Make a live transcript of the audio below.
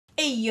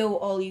Yo,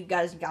 all you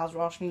guys and gals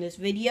watching this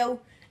video,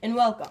 and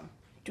welcome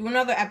to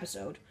another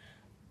episode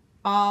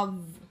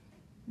of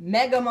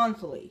Mega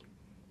Monthly.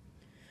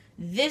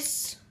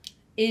 This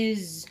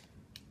is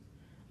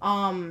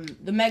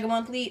the Mega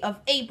Monthly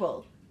of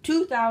April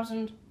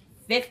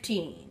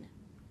 2015.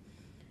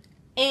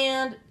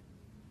 And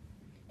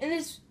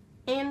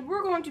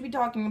we're going to be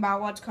talking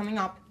about what's coming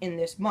up in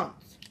this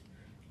month,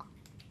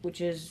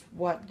 which is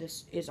what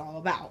this is all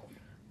about.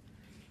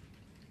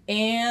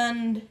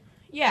 And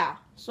yeah,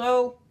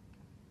 so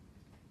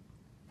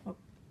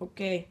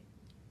okay.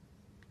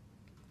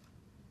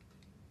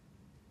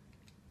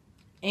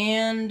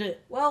 And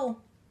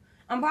well,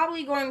 I'm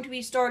probably going to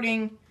be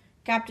starting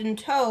Captain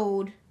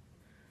Toad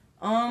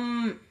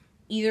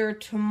either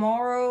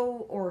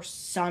tomorrow or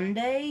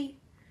Sunday,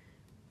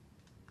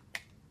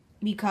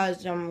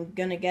 because I'm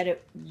gonna get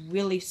it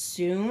really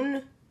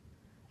soon,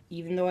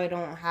 even though I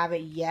don't have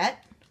it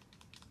yet.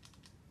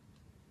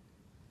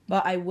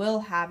 But I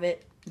will have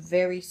it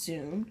very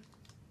soon.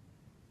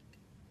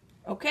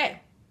 Okay.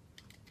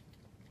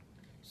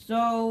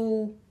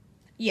 So,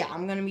 yeah,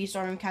 I'm gonna be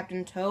starting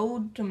Captain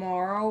Toad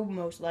tomorrow,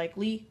 most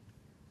likely.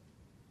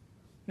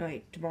 No,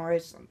 wait, tomorrow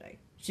is Sunday.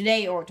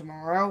 Today or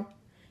tomorrow.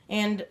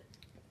 And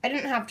I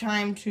didn't have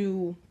time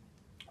to,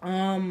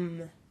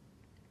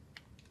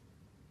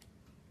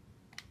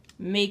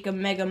 make a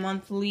Mega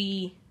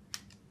Monthly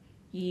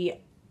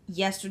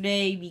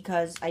yesterday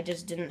because I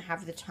just didn't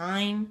have the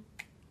time.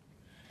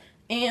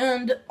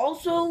 And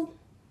also,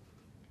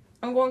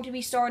 I'm going to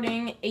be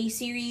starting a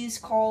series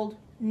called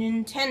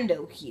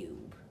Nintendo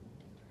Cube,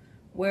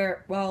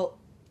 where, well,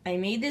 I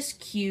made this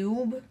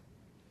cube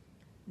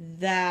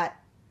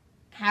that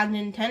had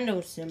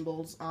Nintendo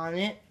symbols on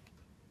it,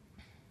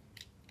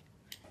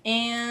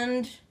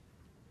 and,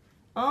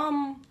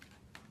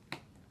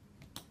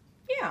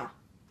 yeah.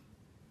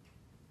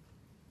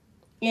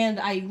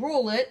 And I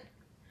roll it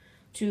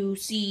to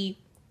see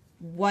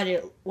what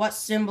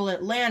symbol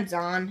it lands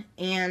on,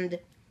 and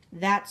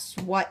that's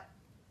what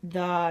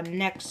the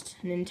next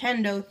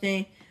Nintendo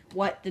thing,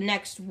 what the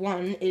next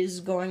one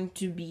is going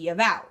to be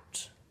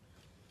about.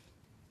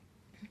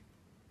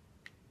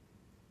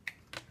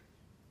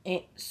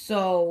 And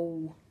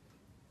so,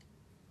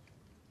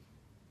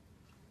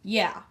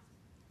 yeah.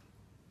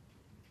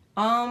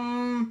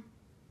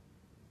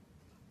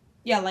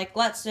 Yeah, like,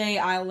 let's say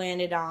I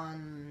landed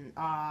on,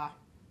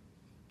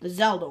 the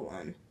Zelda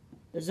one,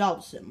 the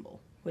Zelda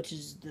symbol, which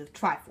is the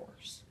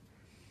Triforce.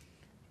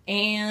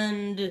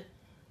 And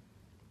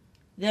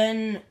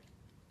then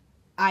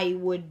I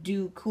would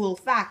do cool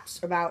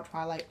facts about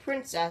Twilight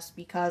Princess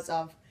because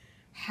of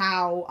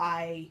how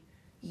I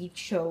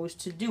chose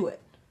to do it.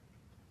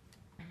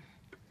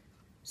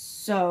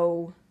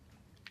 So,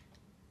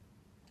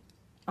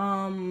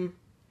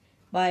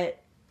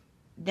 but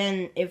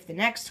then if the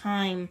next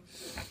time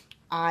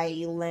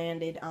I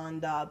landed on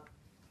the,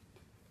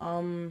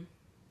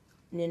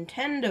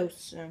 Nintendo,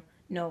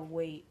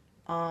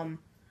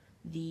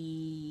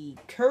 the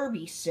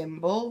Kirby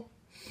symbol,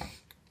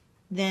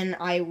 then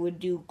I would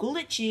do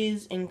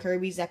glitches in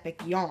Kirby's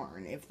Epic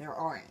Yarn, if there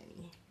are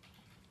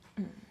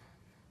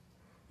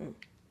any.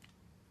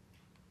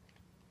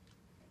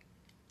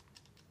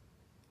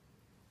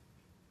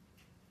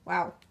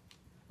 Wow.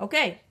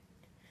 Okay.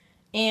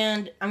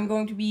 And I'm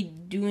going to be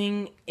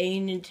doing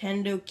a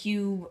Nintendo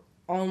Cube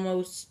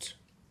almost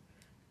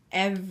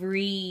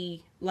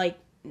every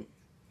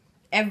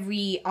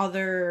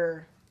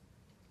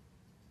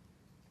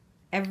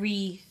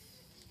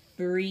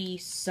 3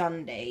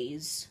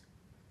 Sundays,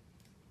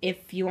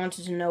 if you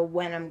wanted to know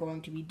when I'm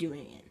going to be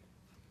doing it.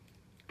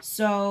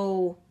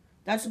 So,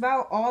 that's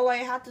about all I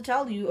have to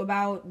tell you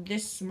about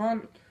this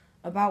month,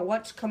 about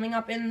what's coming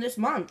up in this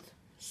month.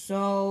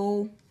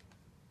 So,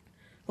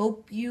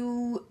 hope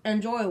you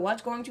enjoy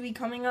what's going to be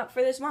coming up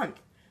for this month.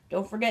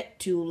 Don't forget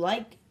to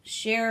like,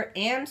 share,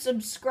 and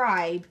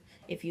subscribe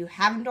if you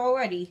haven't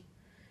already.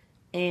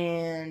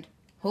 And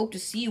hope to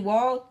see you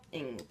all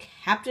in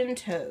Captain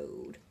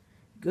Toad.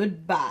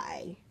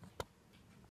 Goodbye.